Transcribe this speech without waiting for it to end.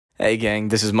Hey gang,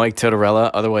 this is Mike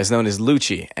Totorella, otherwise known as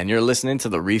Lucci, and you're listening to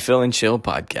the Refill and Chill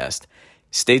podcast.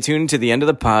 Stay tuned to the end of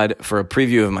the pod for a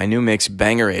preview of my new mix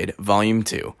Bangerade Volume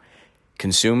 2.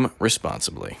 Consume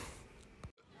responsibly.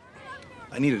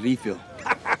 I need a refill.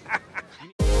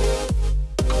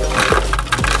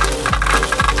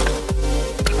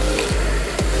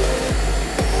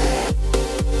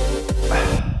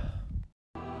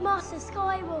 Master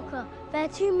Skywalker, there are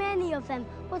too many of them.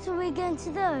 What are we going to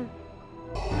do?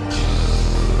 Hey!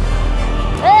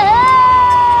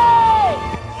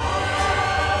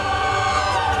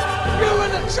 You were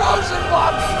the chosen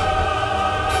one!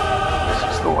 This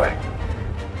is the way.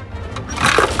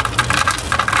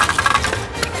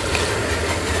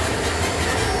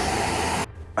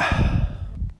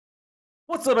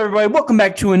 What's up, everybody? Welcome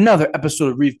back to another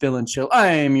episode of Refill and Chill. I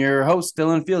am your host,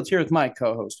 Dylan Fields, here with my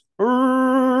co-host,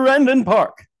 Brendan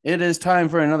Park. It is time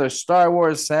for another Star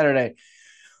Wars Saturday.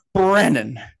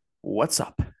 Brandon, what's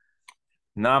up?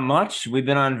 Not much. We've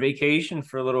been on vacation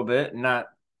for a little bit. Not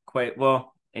quite.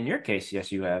 Well, in your case,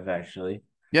 yes, you have actually.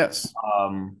 Yes.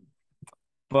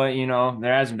 But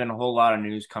there hasn't been a whole lot of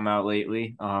news come out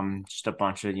lately. Just a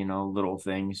bunch of little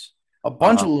things. A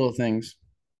bunch of little things.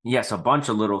 Yes, a bunch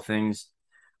of little things.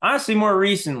 Honestly, more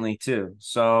recently too.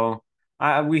 So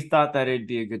we thought that it'd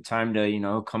be a good time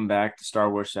to come back to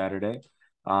Star Wars Saturday,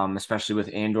 especially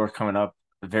with Andor coming up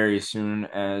very soon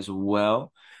as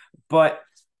well. But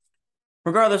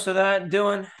regardless of that,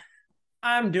 Dylan,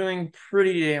 I'm doing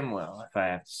pretty damn well, if I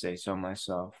have to say so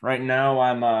myself. Right now,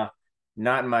 I'm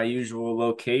not in my usual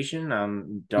location.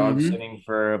 I'm dog sitting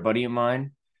for a buddy of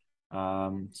mine.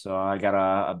 So I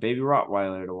got a baby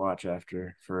Rottweiler to watch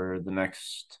after for the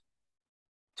next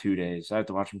 2 days. I have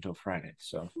to watch him until Friday.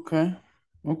 So Okay.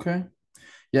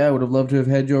 Yeah, I would have loved to have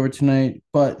had you over tonight,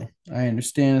 but I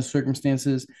understand the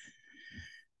circumstances.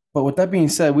 But with that being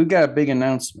said, we've got a big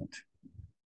announcement.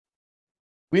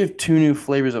 We have 2 new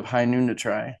flavors of High Noon to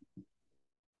try.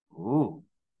 ooh,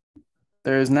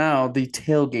 There is now the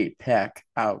tailgate pack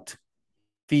out,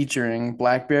 featuring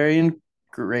blackberry and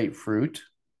grapefruit,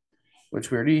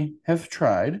 which we already have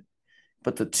tried.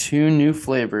 But the 2 new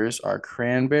flavors are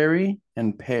cranberry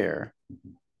and pear.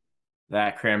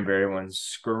 that cranberry one's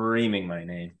screaming my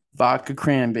name. Vodka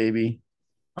cran, baby.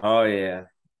 Oh yeah,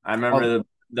 I remember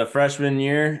the freshman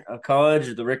year of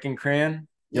college, the Rick and Cran.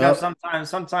 Yep.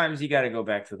 Sometimes you got to go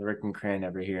back to the Rick and Cran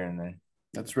every here and there.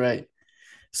 That's right.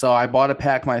 So I bought a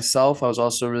pack myself. I was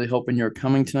also really hoping you were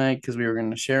coming tonight because we were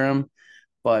going to share them,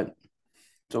 but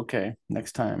it's okay.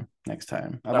 Next time.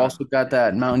 I've also got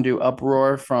that Mountain Dew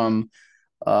Uproar from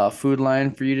Food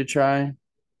Line for you to try.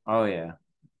 Oh yeah,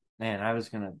 man, I was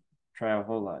gonna try a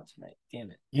whole lot tonight.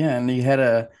 Damn it. Yeah, and you had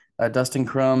a Dustin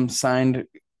Crum signed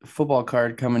football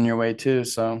card coming your way too.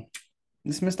 So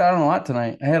just missed out on a lot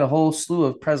tonight. I had a whole slew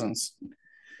of presents.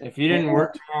 If you didn't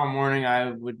work tomorrow morning,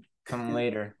 I would come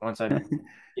later once I get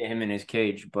him in his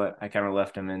cage, but I kind of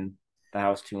left him in the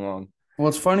house too long. Well,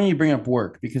 it's funny you bring up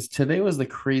work because today was the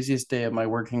craziest day of my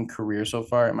working career so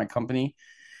far at my company.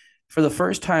 For the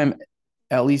first time,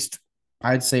 at least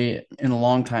I'd say in a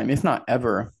long time, if not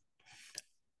ever,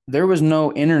 there was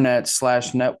no internet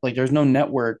slash net, like there's no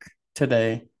network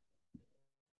today,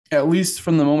 at least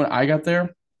from the moment I got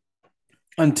there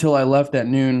until I left at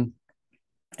noon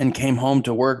and came home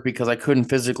to work because I couldn't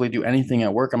physically do anything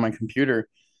at work on my computer.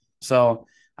 So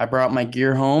I brought my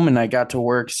gear home and I got to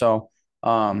work. So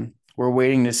we're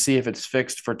waiting to see if it's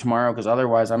fixed for tomorrow because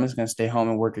otherwise I'm just going to stay home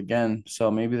and work again. So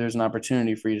maybe there's an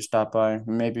opportunity for you to stop by.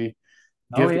 Maybe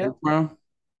do you have to work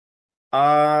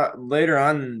tomorrow? Later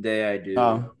on in the day I do.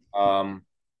 Oh.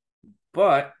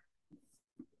 But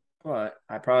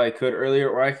I probably could earlier,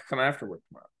 or I could come after work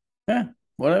tomorrow. Yeah,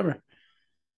 whatever.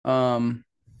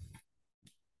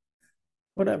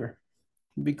 Whatever.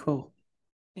 It'd be cool.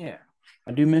 Yeah.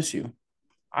 I do miss you.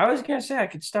 I was gonna say I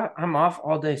could stop. I'm off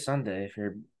all day Sunday if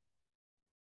you're.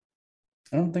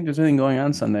 I don't think there's anything going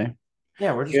on Sunday.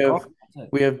 Yeah, we're just golfing.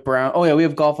 We have Brown. Oh yeah, we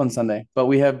have golf on Sunday, but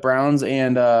we have Browns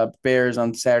and Bears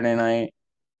on Saturday night.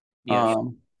 Yeah.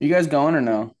 You guys going or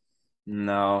no?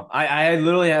 No, I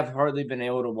literally have hardly been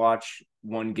able to watch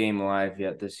one game live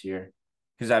yet this year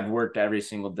because I've worked every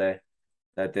single day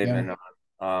that they've been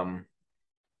on.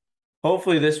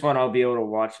 Hopefully this one I'll be able to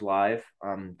watch live.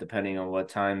 Depending on what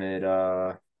time it.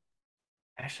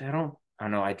 Actually, I don't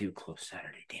know. I do close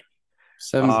Saturday. Damn it.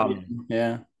 7.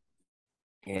 Yeah.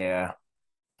 Yeah.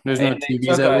 There's no And they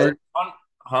TVs took at work.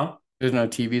 Huh? There's no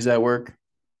TVs at work.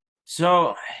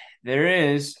 So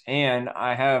there is, and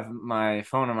I have my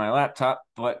phone and my laptop,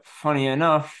 but funny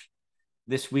enough,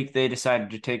 this week they decided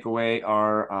to take away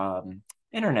our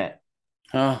internet.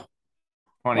 Oh,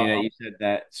 Funny that Wow. you said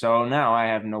that. So now I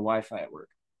have no Wi-Fi at work,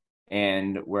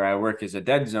 and where I work is a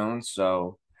dead zone.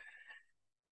 So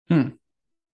Hmm.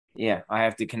 yeah, I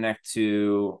have to connect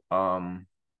to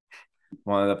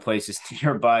one of the places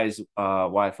nearby's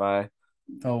Wi-Fi,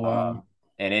 Oh wow. um,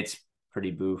 and it's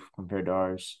pretty boof compared to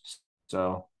ours.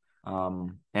 So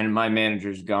and my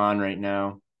manager's gone right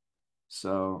now,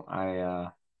 so I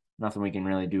nothing we can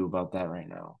really do about that right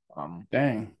now.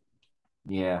 Dang.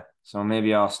 Yeah, so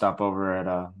maybe I'll stop over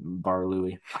at Bar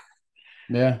Louie.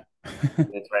 Yeah.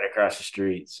 It's right across the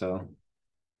street. So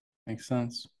Makes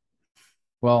sense.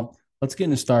 Well, let's get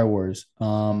into Star Wars.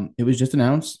 It was just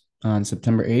announced on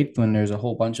September 8th when there's a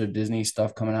whole bunch of Disney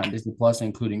stuff coming out in Disney Plus,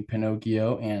 including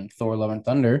Pinocchio and Thor Love and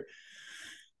Thunder.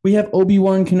 We have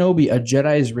Obi-Wan Kenobi, A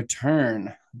Jedi's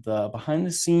Return, the behind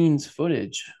the scenes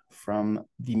footage from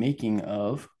the making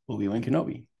of Obi-Wan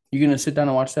Kenobi. You gonna sit down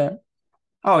and watch that?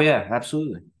 oh yeah,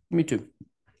 absolutely. Me too.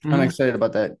 I'm Mm-hmm. excited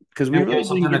about that because we Gonna give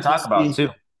really you didn't something to get to talk about see.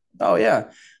 too. Oh yeah.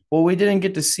 Well, we didn't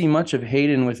get to see much of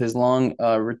Hayden with his long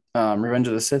Revenge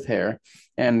of the Sith hair,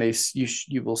 and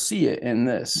you will see it in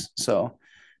this. So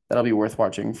that'll be worth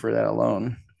watching for that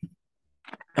alone.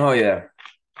 Oh yeah.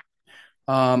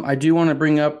 I do want to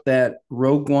bring up that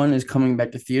Rogue One is coming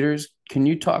back to theaters. Can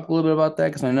you talk a little bit about that?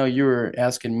 Because I know you were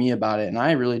asking me about it, and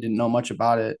I really didn't know much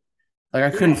about it. Like Yeah,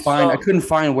 I so couldn't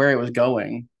find where it was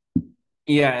going.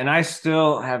 yeah, and I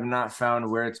still have not found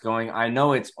where it's going. I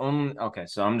know it's only okay,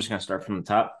 so I'm just gonna start from the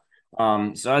top.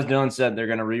 So as Dylan said, they're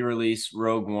gonna re-release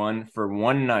Rogue One for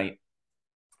one night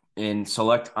in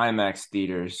select IMAX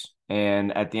theaters,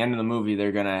 and at the end of the movie,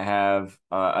 they're gonna have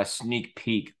a sneak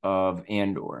peek of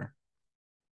Andor.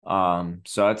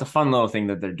 So it's a fun little thing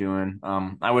that they're doing.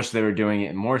 I wish they were doing it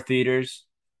in more theaters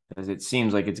because it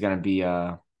seems like it's gonna be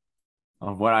of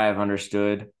what I have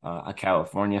understood, a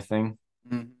California thing.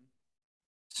 Mhm.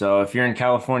 So if you're in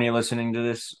California listening to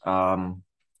this,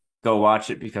 go watch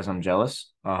it because I'm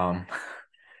jealous. And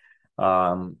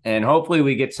hopefully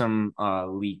we get some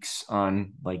leaks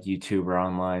on like YouTube or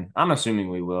online. I'm assuming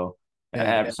we will.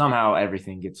 Yeah, Somehow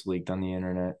everything gets leaked on the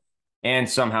internet, and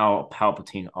somehow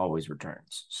Palpatine always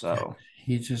returns. So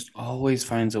he just always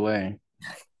finds a way.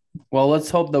 Well, let's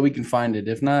hope that we can find it.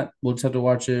 If not, we'll just have to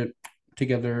watch it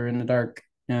together in the dark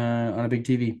on a big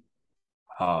TV.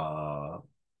 uh,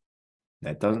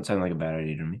 that doesn't sound like a bad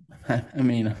idea to me. I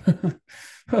mean,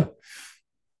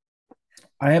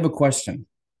 I have a question.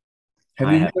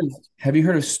 I have Have you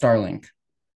heard of Starlink?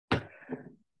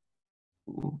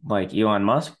 like Elon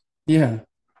Musk. Yeah.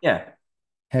 Yeah,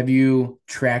 Have you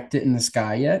tracked it in the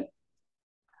sky yet?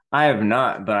 I have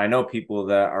not, but I know people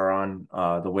that are on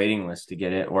the waiting list to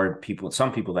get it, or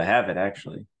some people that have it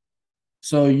actually.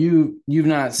 So you've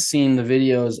not seen the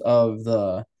videos of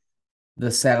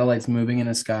the satellites moving in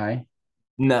the sky?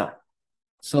 No.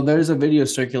 So there's a video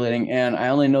circulating, and I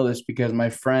only know this because my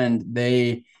friend,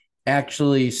 they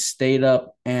actually stayed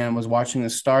up and was watching the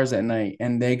stars at night,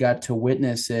 and they got to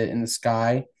witness it in the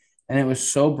sky. And it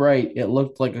was so bright, it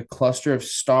looked like a cluster of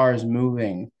stars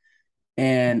moving.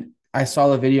 And I saw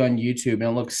the video on YouTube and it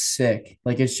looks sick.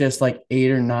 Like it's just like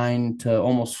 8 or 9 to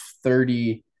almost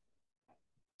 30,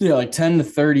 yeah, like 10 to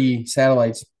 30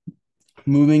 satellites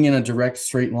moving in a direct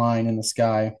straight line in the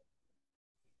sky.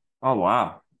 Oh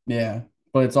wow. Yeah.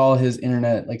 But it's all his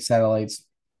internet like satellites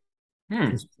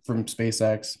Hmm. from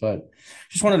SpaceX. But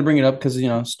just wanted to bring it up because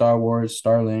Star Wars,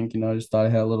 Starlink, I just thought I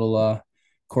had a little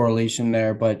correlation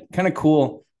there. But kind of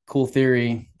cool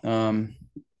theory. I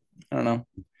don't know.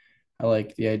 I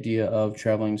like the idea of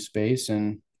traveling to space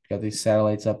and got these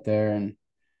satellites up there and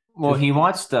Well, just he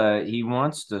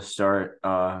wants to start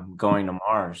going to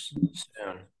Mars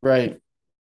soon. right.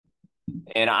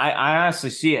 And I honestly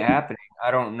see it happening. I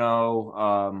don't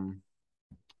know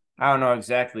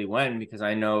exactly when because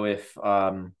I know if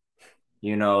the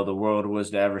world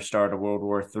was to ever start a World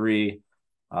War III,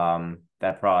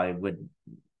 that probably would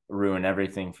ruin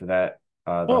everything for that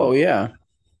the Oh whole yeah.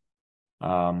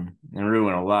 and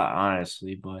ruin a lot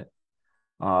honestly, but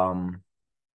um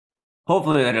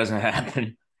hopefully that doesn't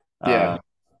happen. Yeah. Uh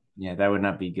yeah, that would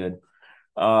not be good.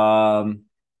 Um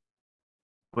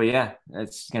but yeah,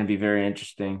 that's going to be very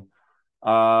interesting.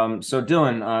 So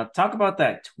Dylan, talk about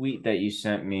that tweet that you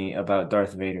sent me about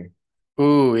Darth Vader.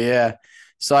 Ooh, yeah.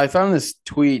 So I found this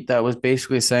tweet that was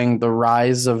basically saying the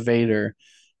rise of Vader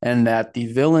and that the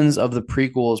villains of the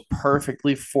prequels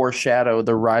perfectly foreshadow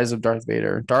the rise of Darth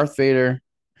Vader. Darth Vader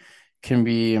can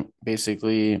be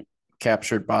basically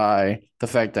captured by the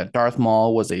fact that Darth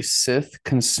Maul was a Sith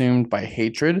consumed by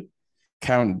hatred,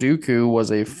 Count Dooku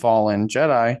was a fallen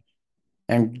Jedi,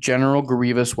 and General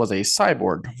Grievous was a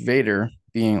cyborg, Vader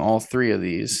being all three of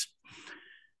these.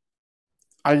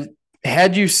 I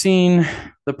Had you seen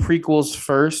the prequels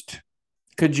first,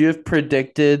 could you have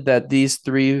predicted that these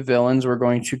three villains were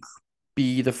going to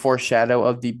be the foreshadow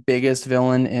of the biggest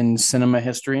villain in cinema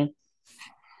history?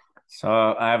 So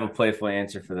I have a playful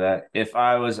answer for that. If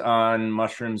I was on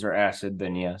mushrooms or acid,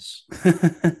 then yes.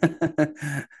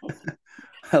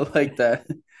 I like that.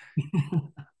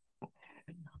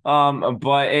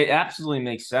 But it absolutely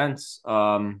makes sense.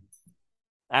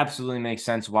 Absolutely makes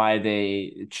sense why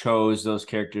they chose those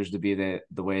characters to be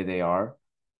the way they are.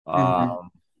 Mhm.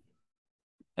 Um,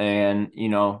 and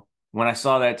when I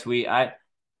saw that tweet,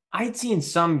 I'd seen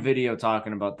some video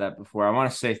talking about that before. I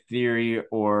want to say Theory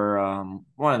or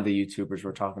one of the YouTubers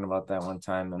were talking about that one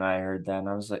time, and I heard that, and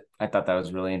I was like, I thought that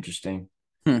was really interesting.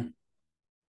 Hmm.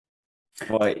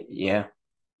 But yeah,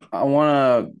 I want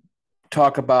to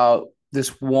talk about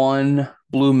this one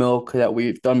blue milk that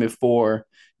we've done before.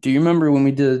 Do you remember when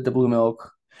we did the blue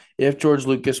milk? If George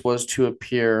Lucas was to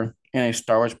appear in a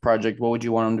Star Wars project, what would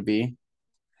you want him to be?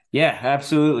 yeah,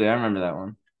 absolutely. I remember that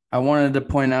one. I wanted to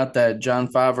point out that John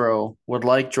Favreau would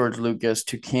like George Lucas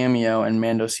to cameo in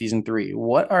Mando season three.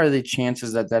 What are the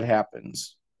chances that that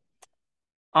happens?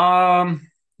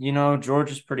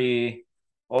 George is pretty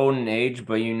old in age,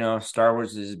 but Star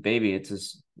Wars is his baby. It's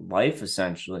his life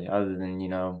essentially, other than,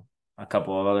 a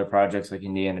couple of other projects like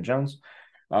Indiana Jones.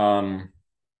 Um,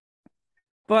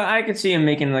 but I could see him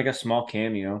making like a small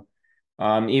cameo.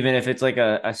 Even if it's like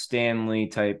a Stanley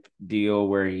type deal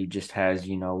where he just has,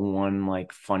 one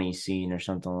like funny scene or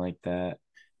something like that.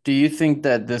 Do you think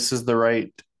that this is the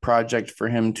right project for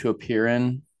him to appear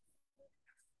in?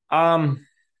 Um,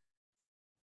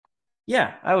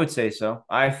 yeah, I would say so.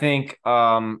 I think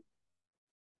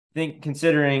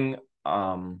considering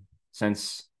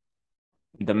since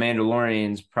The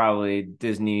Mandalorian's probably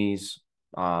Disney's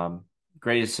um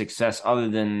greatest success other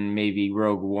than maybe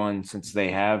Rogue One since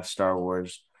they have Star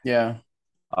Wars, Yeah,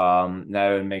 that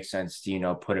would make sense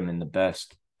to, put him in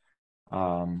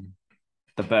um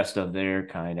the best of their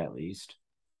kind at least.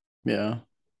 yeah.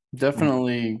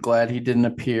 Definitely glad he didn't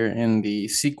appear in the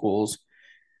sequels.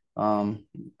 Um,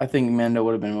 I think Mando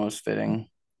would have been most fitting,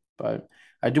 but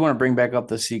I do want to bring back up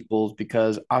the sequels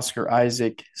because Oscar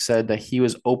Isaac said that he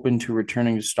was open to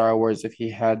returning to Star Wars if he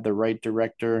had the right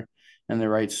director and the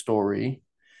right story.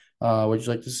 Would you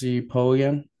like to see Poe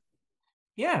again?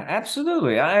 Yeah,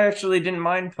 absolutely. I actually didn't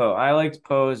mind Poe. I liked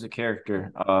Poe as a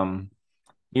character.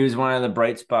 He was one of the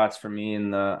bright spots for me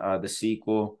in the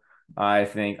sequel. I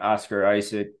think Oscar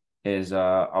Isaac is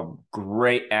a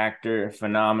great actor,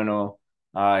 phenomenal.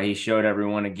 He showed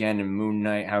everyone again in Moon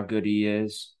Knight how good he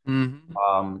is. Mm-hmm.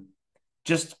 Um,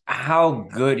 just how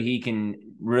good he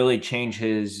can really change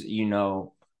his,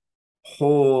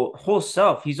 whole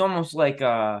self. He's almost like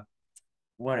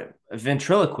what a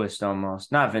ventriloquist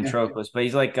almost. Not Yeah. ventriloquist, but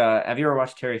he's like have you ever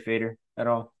watched Terry Fader at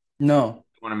all? No.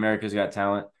 When America's Got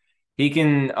Talent. He's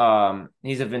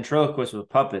a ventriloquist with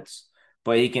puppets,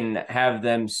 but he can have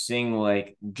them sing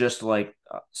like just like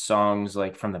songs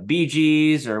like from the Bee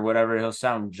Gees or whatever. He'll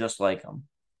sound just like them.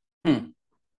 Hmm.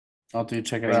 I'll do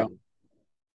check it out. Crazy.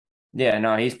 Yeah,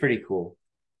 no, he's pretty cool.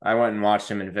 I went and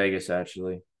watched him in Vegas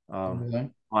actually.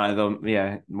 Really? One of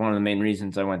the main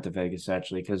reasons I went to Vegas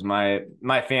actually because my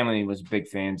family was big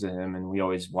fans of him and we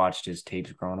always watched his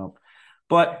tapes growing up.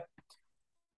 But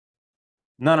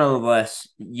nonetheless,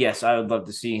 yes, I would love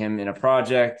to see him in a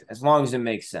project as long as it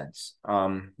makes sense.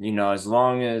 As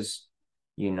long as,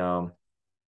 you know,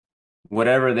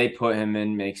 whatever they put him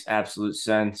in makes absolute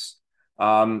sense.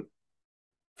 Um,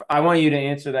 I want you to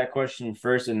answer that question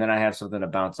first, and then I have something to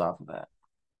bounce off of that.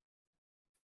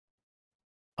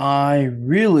 I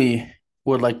really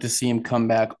would like to see him come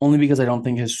back, only because I don't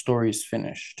think his story is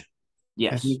finished. I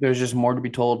Yes. think there's just more to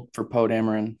be told for Poe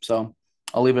Dameron. So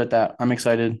I'll leave it at that. I'm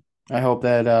excited. I hope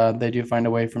that they do find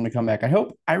a way for him to come back.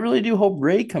 I really do hope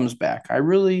Ray comes back. I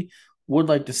really would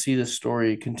like to see this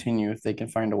story continue if they can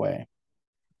find a way.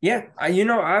 Yeah,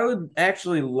 I would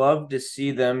actually love to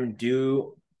see them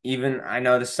do even I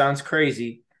know this sounds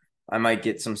crazy. I might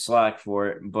get some slack for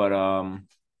it, but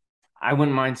I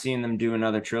wouldn't mind seeing them do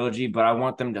another trilogy, but I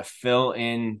want them to fill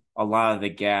in a lot of the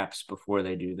gaps before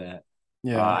they do that.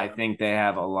 Yeah. I think they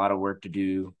have a lot of work to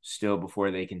do still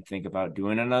before they can think about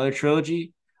doing another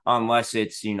trilogy, unless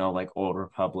it's, like Old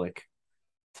Republic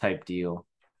type deal.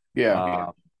 Yeah.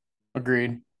 Uh,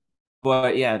 Agreed.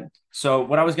 but yeah, so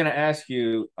what I was going to ask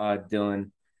you,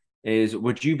 Dylan, is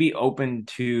would you be open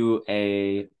to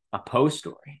a Poe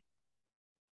story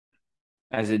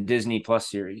as a Disney Plus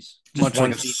series? Just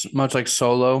one season? Much like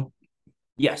Solo.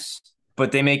 Yes,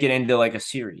 but they make it into like a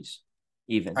series,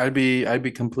 even. I'd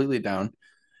be completely down.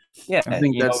 Yeah, I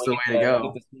think that's the way to we get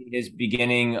go. to see his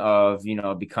beginning of,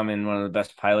 becoming one of the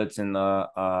best pilots in the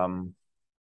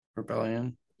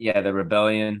Rebellion. yeah, the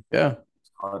rebellion, Yeah,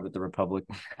 call it with the Republic.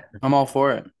 I'm all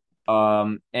for it.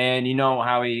 And you know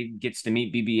how he gets to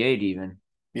meet BB-8 even.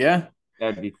 Yeah.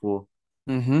 That'd be cool.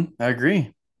 I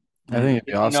agree. I think it'd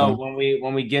be Because awesome.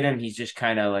 when we get him, he's just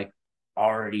kind of like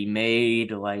already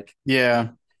made. Like Yeah.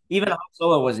 even Han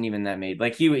Solo wasn't even that made.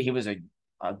 Like he was a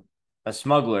a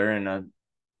smuggler and a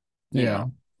you know Yeah.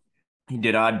 he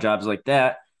did odd jobs like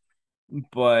that.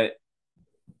 But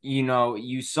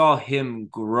you saw him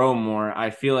grow more. I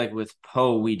feel like with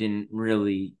Poe, we didn't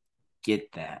really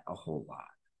get that a whole lot.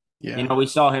 Yeah. We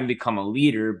saw him become a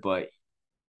leader, but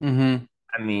Mm-hmm.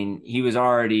 I mean, he was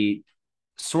already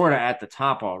sort of at the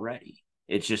top already.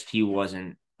 It's just he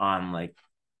wasn't on like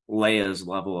Leia's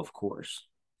level, of course.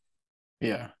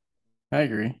 Yeah. I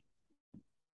agree.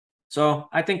 So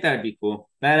I think that'd be cool.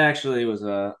 That actually was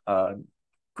a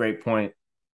great point,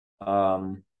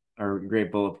 or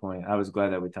great bullet point. I was glad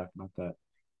that we talked about that.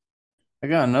 I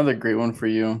got another great one for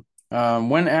you.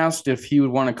 When asked if he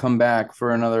would want to come back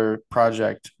for another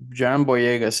project, John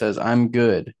Boyega says, "I'm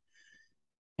good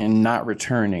and not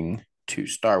returning to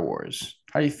Star Wars."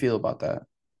 How do you feel about that?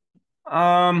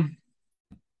 Um,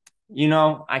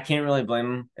 I can't really blame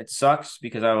him. It sucks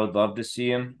because I would love to see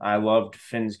him. I loved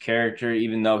Finn's character,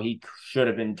 even though he should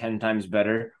have been 10 times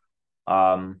better.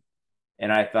 Um,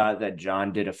 and I thought that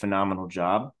John did a phenomenal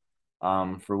job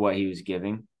for what he was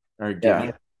giving or Yeah.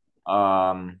 given.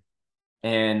 Um,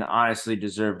 and honestly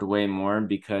deserved way more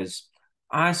because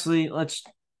honestly,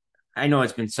 I know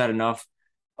it's been said enough,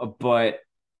 but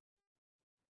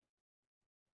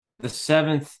the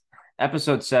seventh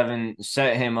episode 7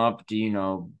 set him up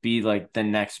to be like the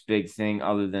next big thing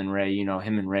other than Ray. Him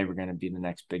and Ray were going to be the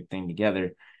next big thing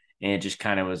together, and it just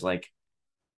kind of was like,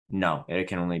 no, it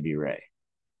can only be Ray.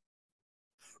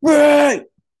 Right.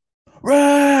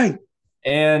 Right.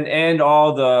 And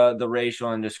all the racial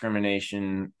and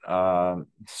discrimination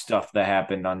stuff that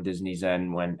happened on Disney's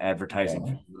end when advertising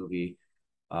for Yeah. the movie,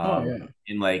 Oh yeah.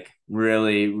 and like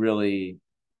really really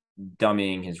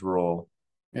dummying his role.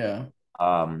 Yeah.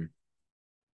 um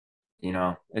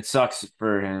it sucks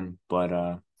for him, but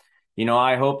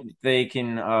I hope they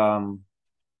can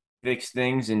fix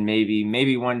things and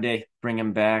maybe one day bring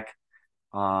him back,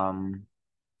 um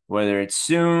whether it's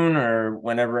soon or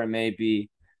whenever it may be.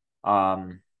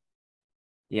 um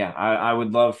yeah, I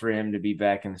would love for him to be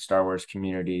back in the Star Wars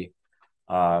community,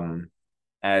 um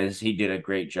as he did a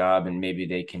great job, and maybe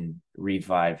they can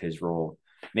revive his role.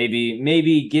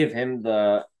 Maybe give him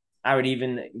the I would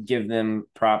even give them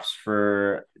props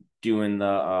for doing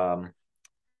the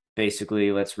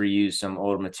basically let's reuse some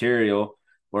old material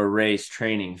where Ray's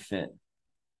training Finn.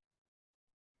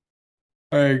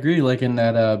 I agree. Like in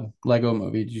that Lego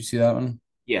movie. Did you see that one?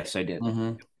 Yes, I did.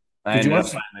 Mm-hmm. I Did you ended up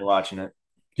watch finally watching it.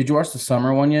 did you watch the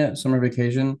summer one yet? Summer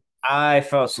vacation? I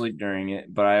fell asleep during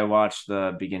it, but I watched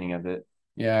the beginning of it.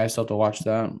 Yeah, I still have to watch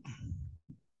that.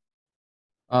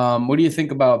 What do you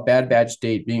think about Bad Batch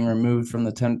date being removed from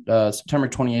the September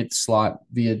 28th slot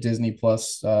via Disney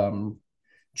Plus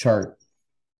chart?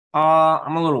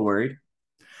 I'm a little worried.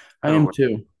 I am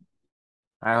too.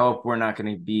 I hope we're not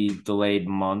going to be delayed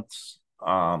months.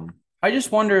 I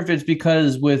just wonder if it's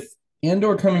because with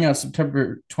Andor coming out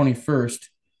September 21st,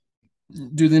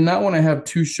 do they not want to have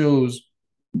two shows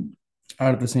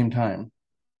out at the same time?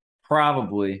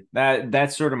 Probably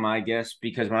that's sort of my guess,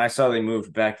 because when I saw they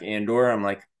moved back Andor, I'm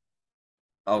like,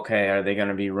 okay, are they going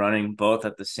to be running both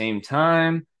at the same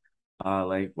time?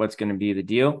 Like, what's going to be the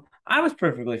deal? I was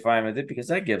perfectly fine with it because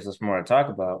that gives us more to talk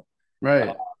about uh,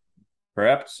 Right. per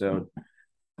episode.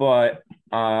 But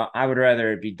I would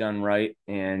rather it be done right,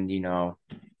 and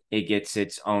it gets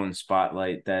its own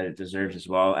spotlight that it deserves, as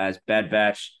well as Bad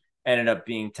Batch ended up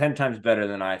being 10 times better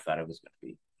than I thought it was going to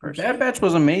be, Bad personally. Batch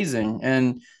was amazing.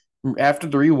 And after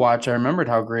the rewatch, I remembered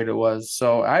how great it was.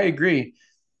 So I agree.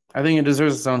 I think it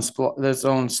deserves its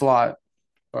own slot.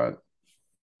 But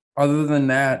other than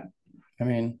that, I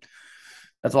mean,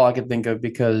 that's all I could think of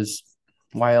because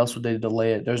why else would they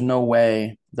delay it? There's no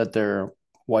way that they're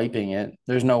wiping it.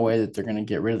 There's no way that they're going to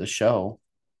get rid of the show.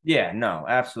 Yeah, no,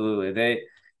 absolutely.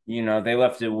 They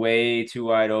left it way too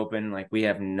wide open. Like, we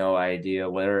have no idea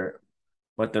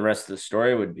what the rest of the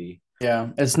story would be. Yeah,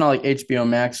 it's not like HBO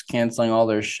Max canceling all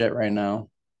their shit right now.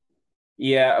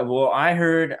 Yeah, well, I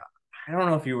don't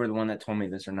know if you were the one that told me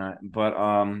this or not, but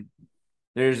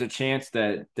there's a chance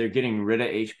that they're getting rid of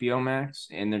HBO Max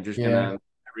and they're just Yeah, gonna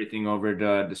everything over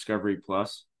to Discovery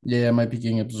Plus. yeah, it might be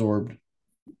getting absorbed.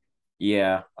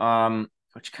 Yeah.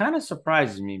 Which kind of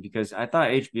surprises me because I thought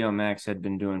HBO Max had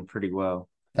been doing pretty well.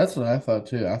 That's what I thought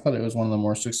too. I thought it was one of the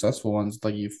more successful ones,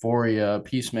 like Euphoria,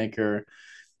 Peacemaker,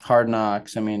 Hard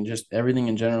Knocks. I mean, just everything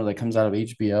in general that comes out of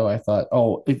HBO. I thought,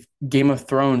 oh, if Game of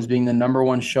Thrones being the number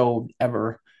one show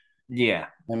ever. Yeah,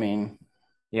 I mean,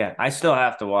 yeah. I still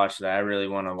have to watch that. I really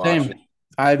want to watch same. it.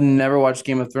 I've never watched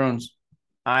Game of Thrones.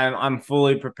 I'm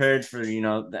fully prepared for the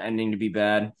ending to be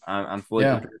bad. I'm fully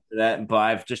Yeah, prepared for that. But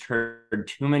I've just heard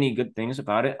too many good things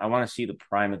about it. I want to see the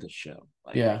prime of the show.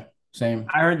 Like yeah, same.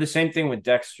 I heard the same thing with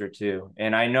Dexter too,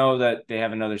 and I know that they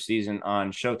have another season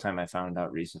on Showtime. I found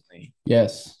out recently.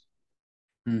 Yes.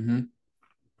 Mm-hmm.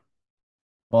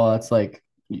 Well, that's like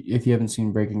if you haven't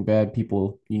seen Breaking Bad,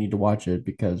 people you need to watch it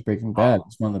because Breaking Bad Oh,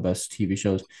 is one of the best TV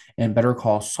shows, and Better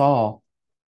Call Saul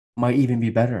might even be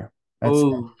better. That's a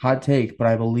oh, hot take, but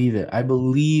I believe it. I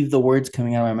believe the words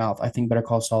coming out of my mouth. I think Better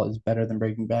Call Saul is better than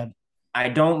Breaking Bad. I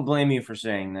don't blame you for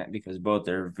saying that because both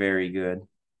are very good.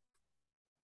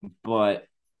 But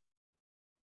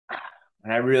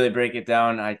when I really break it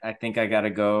down, I think I got to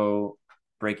go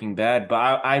Breaking Bad.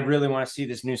 But I really want to see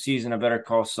this new season of Better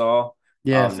Call Saul.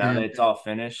 Yes, Now that man. it's all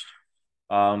finished.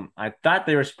 I thought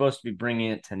they were supposed to be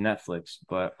bringing it to Netflix,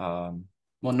 but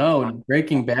Well, no,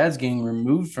 Breaking Bad's getting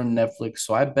removed from Netflix,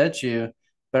 so I bet you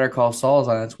Better Call Saul's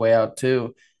on its way out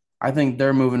too. I think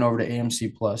they're moving over to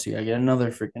AMC Plus. Yeah, get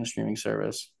another freaking streaming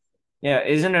service. yeah,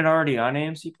 isn't it already on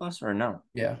AMC Plus or no?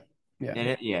 Yeah,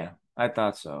 yeah, Yeah, I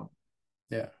thought so.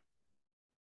 yeah,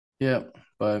 yeah.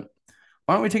 But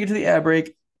why don't we take it to the ad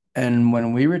break? And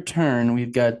when we return,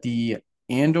 we've got the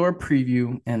Andor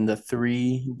preview and the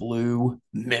three blue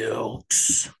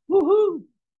milks. Woohoo!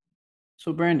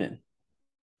 So, Brandon,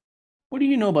 what do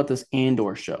you know about this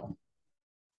Andor show?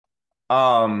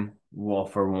 Well,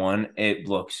 for one, it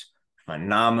looks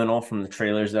phenomenal from the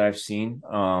trailers that I've seen.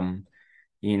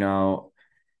 You know,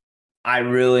 I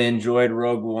really enjoyed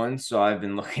Rogue One, so I've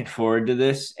been looking forward to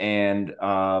this. And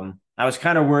I was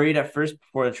kind of worried at first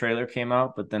before the trailer came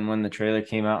out, but then when the trailer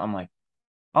came out, I'm like,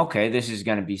 okay, this is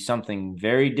going to be something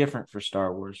very different for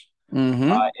Star Wars.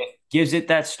 Mm-hmm. It gives it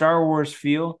that Star Wars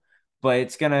feel, but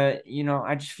it's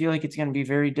I just feel like it's gonna be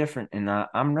very different, and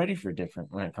I'm ready for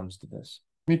different when it comes to this.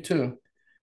 Me too.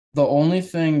 The only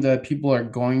thing that people are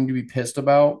going to be pissed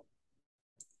about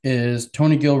is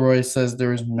Tony Gilroy says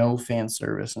there is no fan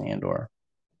service in Andor.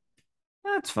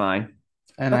 That's fine.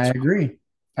 And I That's agree.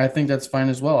 I think that's fine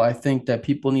as well. I think that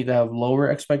people need to have lower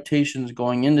expectations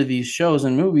going into these shows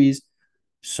and movies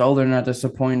so they're not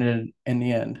disappointed in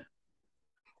the end.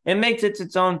 it makes it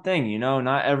its own thing,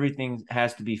 Not everything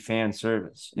has to be fan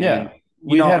service, and Yeah.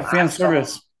 We've had fan I'm someone.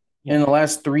 service Yeah, in the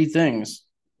last three things.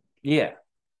 yeah,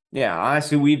 yeah.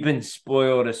 Honestly, we've been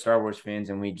spoiled as Star Wars fans,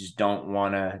 and we just don't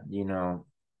want to,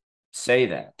 say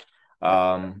that.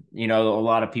 A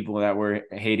lot of people that were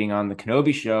hating on the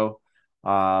Kenobi show,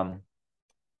 um,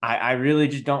 I really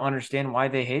just don't understand why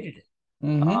they hated it.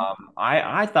 Mm-hmm.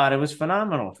 I thought it was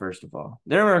phenomenal. First of all,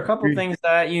 there were a couple Agreed. things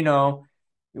that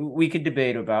we could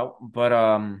debate about, but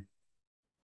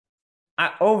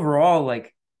I overall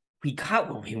like we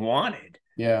got what we wanted.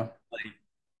 Yeah. Like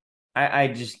I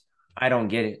just I don't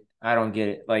get it. I don't get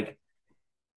it. Like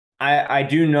I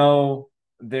do know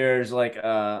there's like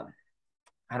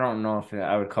I don't know if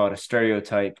I would call it a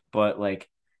stereotype, but like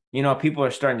people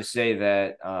are starting to say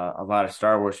that a lot of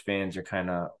Star Wars fans are kind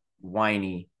of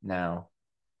whiny now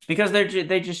because they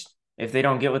just if they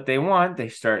don't get what they want, they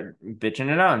start bitching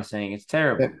it out and saying it's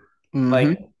terrible. Like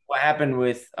Mm-hmm. what happened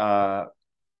with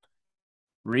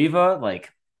Riva, like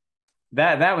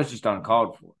that was just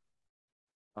uncalled for.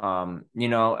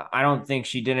 I don't think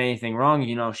she did anything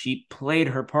wrong. She played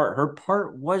her part. Her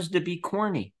part was to be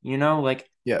corny,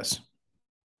 Yes.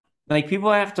 like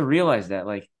people have to realize that.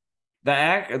 Like the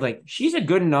act like she's a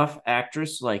good enough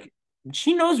actress, like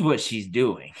she knows what she's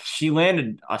doing. She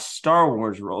landed a Star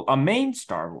Wars role, a main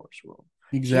Star Wars role.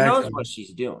 She knows Exactly. what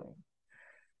she's doing.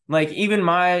 Like even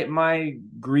my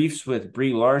griefs with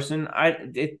Brie Larson,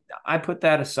 I put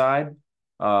that aside.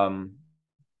 Um,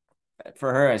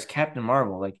 for her as Captain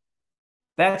Marvel, like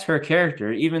that's her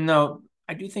character. Even though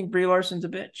I do think Brie Larson's a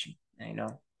bitch,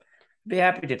 be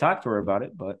happy to talk to her about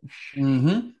it. But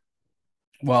Mm-hmm.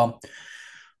 Well,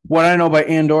 what I know by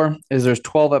Andor is there's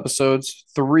 12 episodes,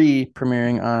 three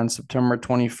premiering on September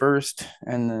 21st,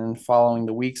 and then following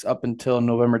the weeks up until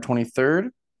November 23rd.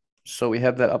 So we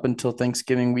have that up until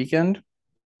Thanksgiving weekend.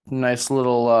 Nice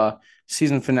little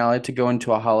season finale to go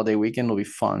into a holiday weekend will be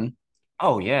fun.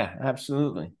 oh yeah,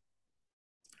 absolutely.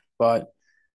 But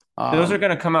Those are um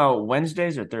gonna come out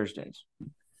Wednesdays or Thursdays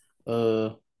uh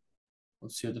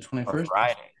let's see what the or 21st.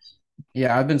 Fridays.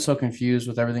 Yeah, I've been so confused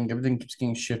with everything. Everything keeps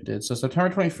getting shifted. So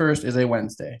September 21st is a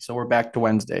Wednesday. So we're back to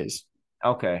Wednesdays.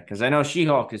 Okay, because I know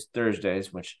She-Hulk is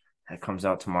Thursdays, which that comes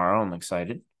out tomorrow. I'm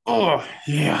excited. Oh,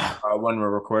 yeah. When we're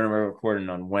recording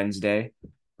on Wednesday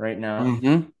right now.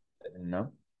 Mm-hmm.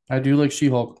 No. I do like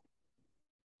She-Hulk.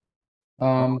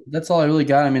 That's all I really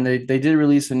got. I mean, they did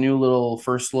release a new little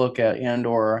first look at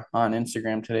Andor on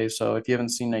Instagram today. So if you haven't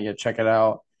seen it yet, check it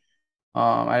out.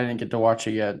 I didn't get to watch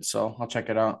it yet, so I'll check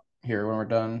it out here when we're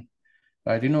done.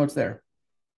 But I do know it's there.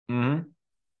 Mm-hmm.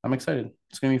 I'm excited.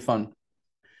 It's gonna be fun.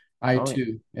 I Oh, yeah.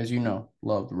 too, as you know,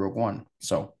 love the Rogue One.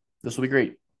 So this will be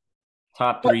great.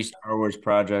 Top But three Star Wars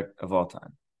project of all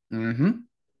time. mm-hmm,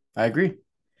 I agree.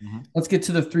 Mm-hmm. Let's get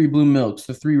to the three blue milks,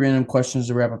 the three random questions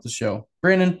to wrap up the show.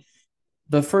 Brandon,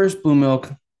 the first blue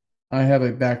milk, I have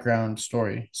a background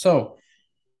story. So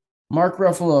Mark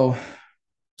Ruffalo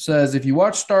says if you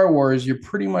watch Star Wars, you're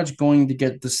pretty much going to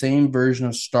get the same version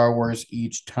of Star Wars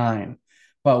each time.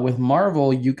 But with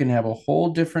Marvel, you can have a whole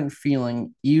different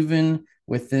feeling even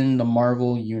within the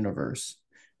Marvel universe.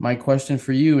 My question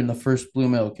for you in the first blue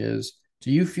milk is, do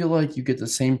you feel like you get the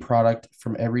same product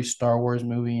from every Star Wars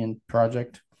movie and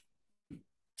project?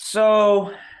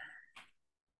 So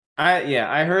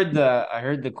I heard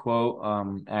the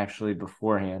quote actually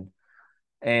beforehand.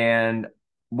 And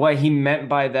what he meant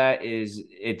by that is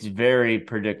it's very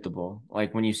predictable.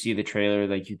 Like when you see the trailer,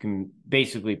 like you can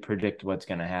basically predict what's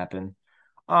gonna happen.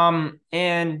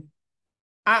 And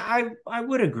I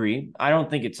would agree. I don't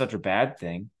think it's such a bad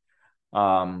thing.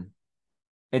 Um,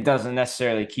 it doesn't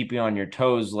necessarily keep you on your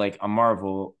toes like a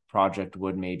Marvel project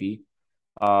would maybe.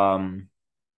 Um,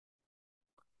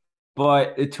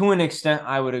 but to an extent,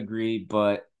 I would agree,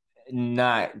 but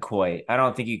not quite. I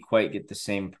don't think you quite get the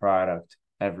same product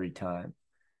every time.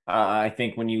 I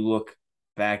think when you look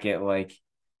back at like,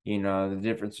 the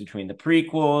difference between the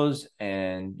prequels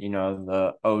and,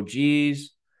 the OGs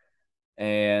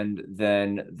and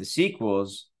then the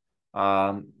sequels,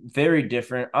 very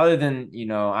different. Other than,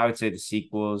 I would say the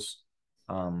sequels,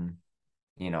 um,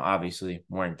 obviously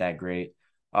weren't that great.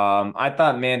 I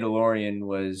thought Mandalorian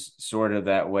was sort of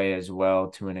that way as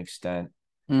well to an extent.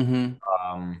 Mm-hmm.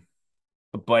 Um,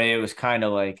 but it was kind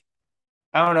of like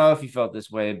I don't know if you felt this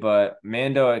way, but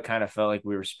Mando, it kind of felt like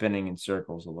we were spinning in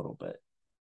circles a little bit.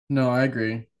 No, I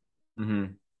agree.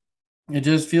 Mm-hmm. It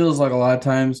just feels like a lot of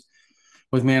times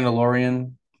with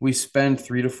Mandalorian, we spend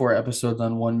 3 to 4 episodes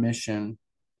on one mission,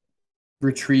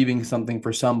 retrieving something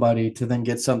for somebody to then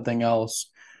get something else.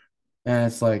 And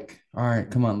it's like, all right,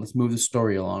 come on, let's move the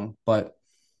story along. But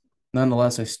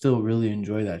nonetheless, I still really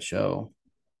enjoy that show.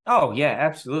 Oh yeah,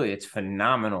 absolutely. It's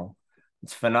phenomenal.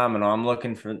 It's phenomenal. I'm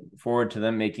looking forward to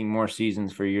them making more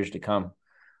seasons for years to come.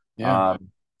 Yeah. Um,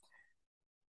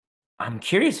 I'm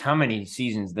curious how many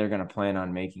seasons they're going to plan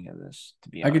on making of this, to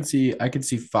be honest. I could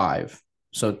see five.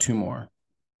 So two more.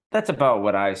 That's about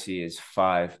what I see is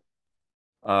five.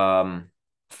 Um,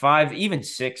 five, even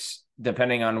six,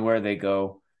 depending on where they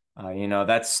go.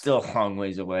 That's still a long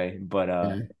ways away, but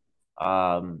Yeah.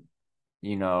 um,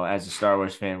 as a Star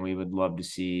Wars fan, we would love to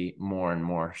see more and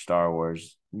more Star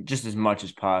Wars, just as much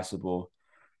as possible.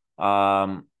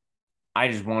 Um, I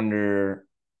just wonder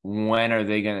when are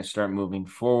they going to start moving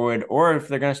forward, or if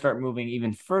they're going to start moving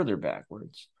even further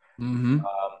backwards. Mm-hmm.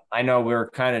 I know we're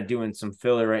kind of doing some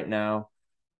filler right now,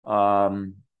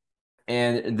 um,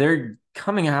 and they're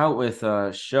coming out with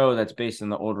a show that's based in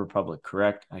the Old Republic.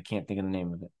 Correct? I can't think of the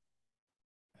name of it.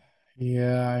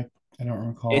 Yeah, I don't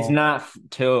It's recall. not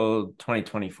till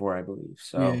 2024, I believe.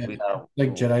 So Yeah, we got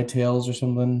like Jedi Tales or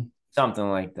something. something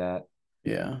like that.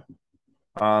 Yeah.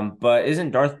 But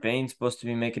isn't Darth Bane supposed to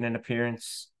be making an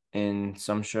appearance in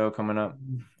some show coming up?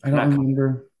 I don't Not,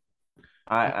 remember.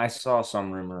 I saw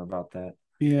some rumor about that.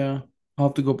 Yeah. I'll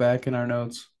have to go back in our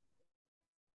notes.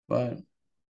 But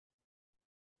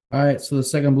all right, so the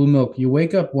second blue milk. You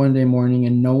wake up one day morning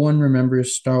and no one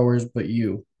remembers Star Wars but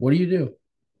you. What do you do?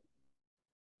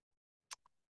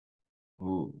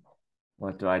 Ooh,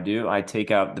 what do? I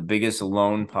take out the biggest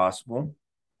loan possible,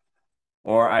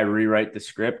 or I rewrite the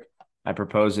script. I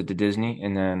propose it to Disney,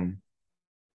 and then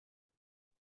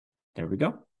there we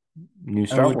go. New I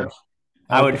Star would Wars.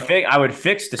 I would I would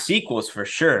fix the sequels for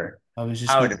sure. I was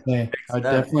just I gonna would say I fix would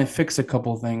them. definitely fix a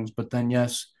couple things, but then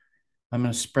yes, I'm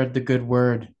gonna spread the good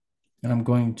word and I'm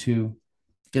going to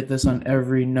get this on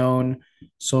every known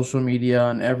social media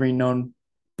and every known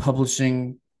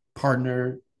publishing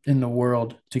partner in the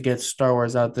world to get Star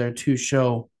Wars out there to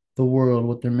show the world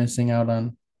what they're missing out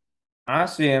on.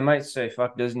 Honestly, I might say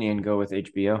fuck Disney and go with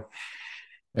HBO.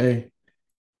 Hey,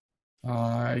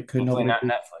 I couldn't help Hopefully but not agree.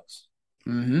 Netflix.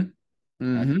 Mm-hmm.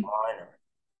 That's Mm-hmm. minor.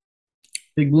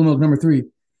 Big Blue Milk number three.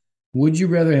 Would you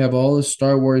rather have all the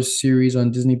Star Wars series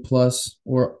on Disney Plus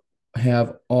or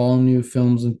have all new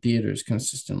films in theaters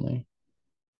consistently?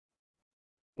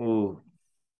 Ooh.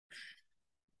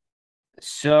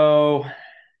 So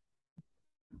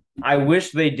I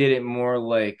wish they did it more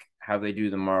like how they do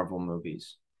the Marvel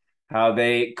movies. How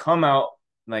they come out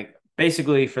like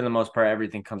basically for the most part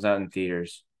everything comes out in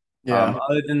theaters. Yeah.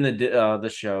 Other than the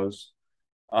shows.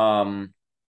 Um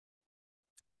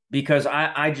because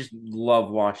I just love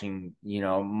watching,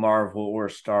 Marvel or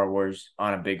Star Wars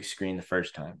on a big screen the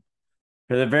first time.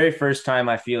 For the very first time,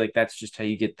 I feel like that's just how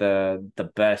you get the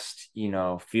best,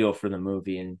 feel for the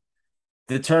movie and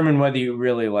determine whether you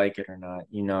really like it or not,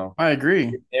 I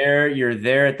agree. You're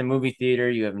there at the movie theater,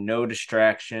 you have no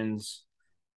distractions,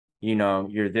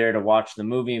 you're there to watch the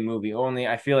movie and movie only.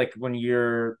 I feel like when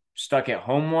you're stuck at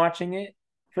home watching it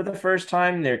for the first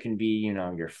time, there can be,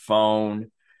 your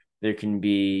phone, there can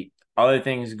be other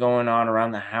things going on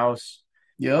around the house.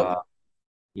 Yep. Uh,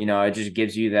 it just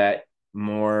gives you that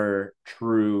more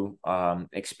true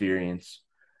experience.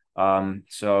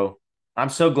 So I'm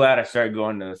so glad I started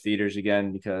going to the theaters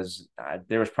again because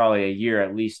there was probably a year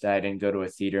at least that I didn't go to a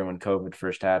theater when COVID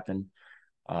first happened.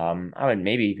 I would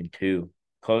maybe even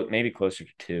maybe closer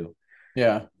to two.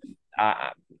 Yeah.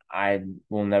 I I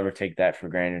will never take that for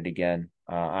granted again.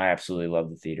 I absolutely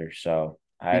love the theater, so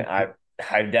Me too.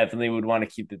 I definitely would want to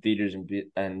keep the theaters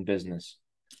in business.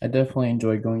 I definitely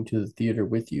enjoy going to the theater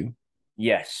with you.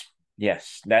 Yes,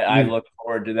 yes, that I Even look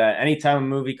forward to that. Anytime a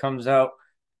movie comes out,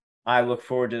 I look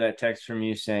forward to that text from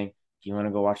you saying, "Do you want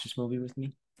to go watch this movie with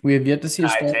me?" we have yet to see a I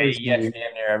Star say Wars yes, movie.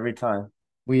 damn near every time.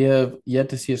 We have yet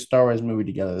to see a Star Wars movie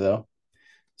together though.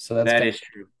 So That is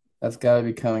true. that's gotta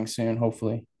be coming soon,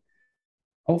 hopefully.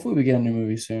 Hopefully we get a new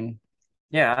movie soon.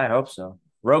 Yeah, I hope so.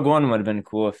 Rogue One would have been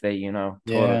cool if they, told us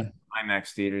Yeah.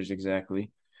 IMAX theaters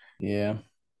exactly, Yeah.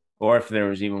 or if there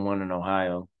was even one in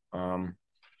Ohio.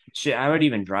 Shit, I would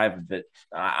even drive a bit.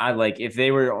 I like if they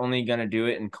were only gonna do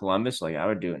it in Columbus, like I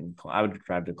would do it I would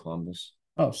drive to Columbus.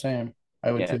 Oh, same.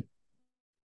 I would Yeah. too.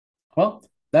 Well,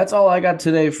 that's all I got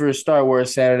today for Star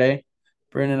Wars Saturday.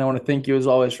 Brandon, I want to thank you as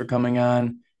always for coming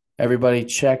on. Everybody,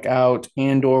 check out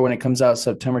Andor when it comes out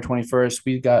September 21st.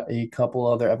 We've got a couple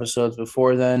other episodes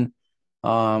before then.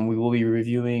 We will be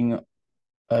reviewing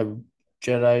a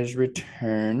Jedi's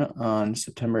Return on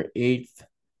September 8th.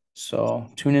 So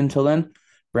tune in till then.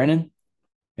 Brandon,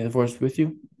 may the force be with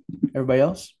you. Everybody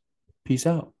else, peace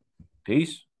out.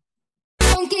 Peace.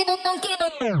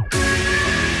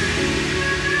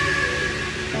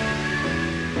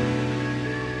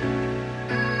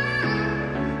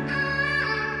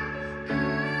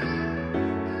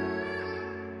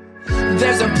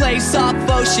 There's a place off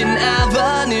Ocean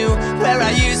Avenue where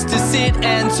I used to sit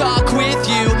and talk with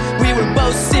you. We were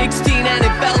both 16 and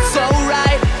it felt so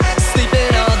right.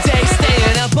 Sleeping all day,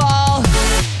 staying up all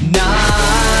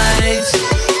night.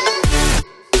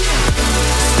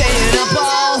 Staying up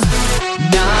all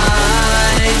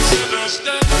night.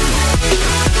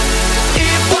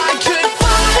 If I could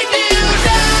find you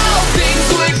now, things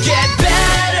would get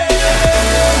better.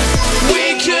 We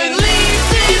could leave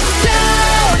this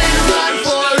town and run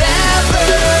forever.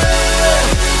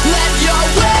 Let your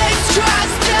waves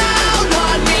crash down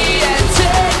on me and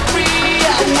take me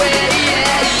away,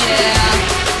 yeah, yeah.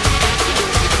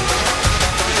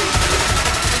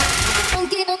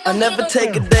 I never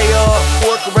take a day off,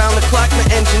 work around the clock, my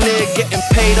engineer getting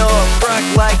paid off. Rock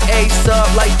like Ace up,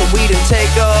 like the weed and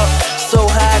take off. So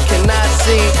high cannot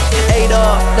see, ate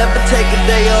off, never take a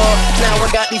day off. Now I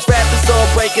got these rappers all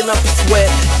breaking up a sweat,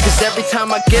 cause every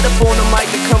time I get up on the mic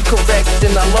they come correct.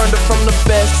 And I learned it from the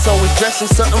best, always dressing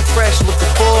something fresh.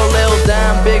 Looking for a little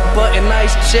dime, big butt and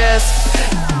nice chest.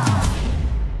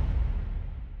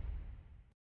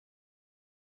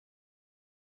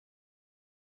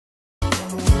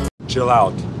 Chill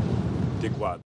out, dickwad.